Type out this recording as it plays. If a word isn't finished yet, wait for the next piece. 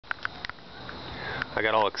I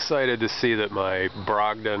got all excited to see that my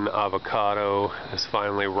Brogdon Avocado is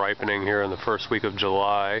finally ripening here in the first week of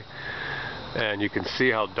July. And you can see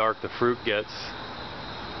how dark the fruit gets.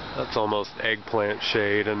 That's almost eggplant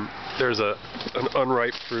shade, and there's an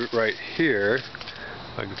unripe fruit right here.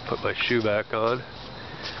 I can put my shoe back on.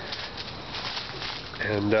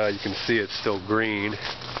 And you can see it's still green,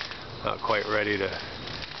 not quite ready to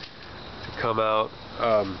come out.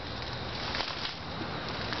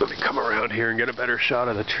 Let me come around here and get a better shot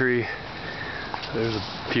of the tree. There's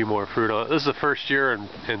a few more fruit on it. This is the first year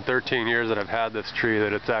in 13 years that I've had this tree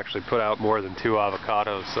that it's actually put out more than 2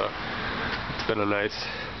 avocados, so it's been a nice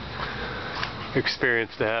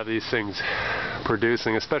experience to have these things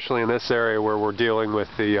producing, especially in this area where we're dealing with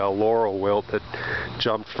the laurel wilt that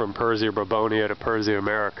jumped from Persia Brogdon to Persia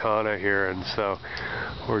americana here, and so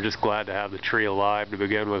we're just glad to have the tree alive to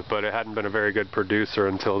begin with, but it hadn't been a very good producer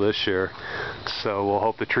until this year. So we'll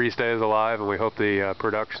hope the tree stays alive, and we hope the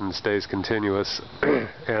production stays continuous.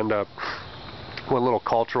 And one little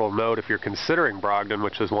cultural note, if you're considering Brogdon,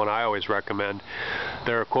 which is one I always recommend,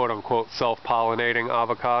 they're a quote-unquote self-pollinating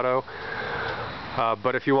avocado.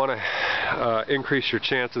 But if you want to increase your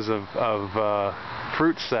chances of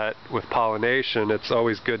fruit set with pollination, it's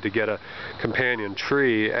always good to get a companion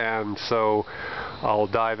tree, and so I'll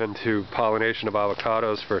dive into pollination of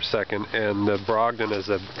avocados for a second. And the Brogdon is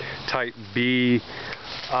a type B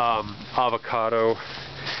avocado,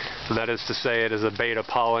 and that is to say it is a beta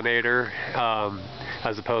pollinator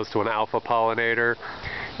as opposed to an alpha pollinator.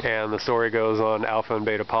 And the story goes on alpha and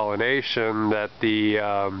beta pollination that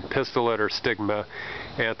the pistillate or stigma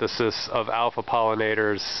anthesis of alpha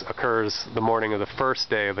pollinators occurs the morning of the first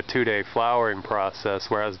day of a 2-day flowering process,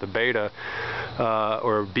 whereas the beta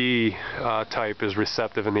or B type is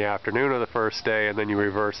receptive in the afternoon of the first day, and then you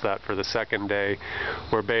reverse that for the second day,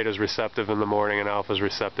 where beta is receptive in the morning and alpha is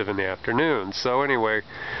receptive in the afternoon. So anyway,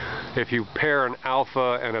 if you pair an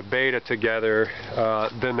alpha and a beta together,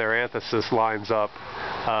 then their anthesis lines up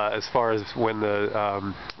as far as when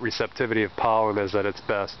the receptivity of pollen is at its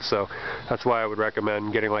best. So that's why I would recommend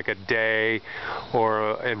getting like a day,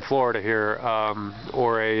 or in Florida here,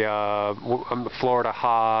 or a Florida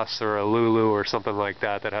Haas or a Lulu or something like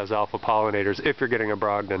that that has alpha pollinators if you're getting a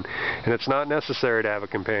Brogdon. And it's not necessary to have a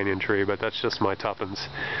companion tree, but that's just my tuppence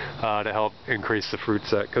to help increase the fruit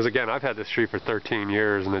set. Because again, I've had this tree for 13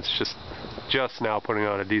 years and it's just now putting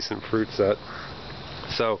on a decent fruit set.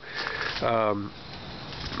 So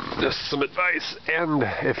just some advice, and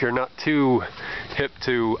if you're not too hip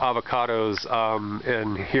to avocados,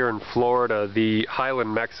 and here in Florida, the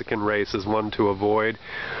Highland Mexican race is one to avoid.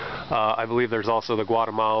 I believe there's also the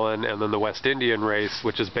Guatemalan and then the West Indian race,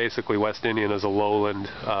 which is basically West Indian as a lowland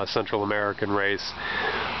Central American race.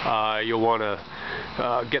 You'll want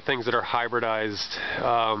to get things that are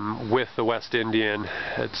hybridized with the West Indian.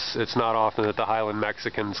 It's not often that the Highland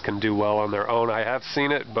Mexicans can do well on their own. I have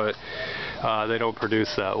seen it, but they don't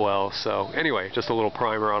produce that well. So anyway, just a little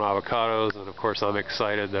primer on avocados, and of course I'm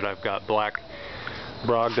excited that I've got black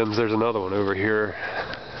Brogdons. There's another one over here.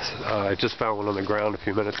 I just found one on the ground a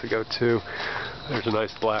few minutes ago too. There's a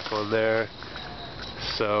nice black one there.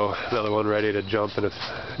 So another one ready to jump in a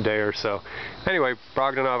day or so. Anyway,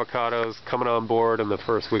 Brogdon avocados coming on board in the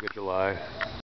first week of July.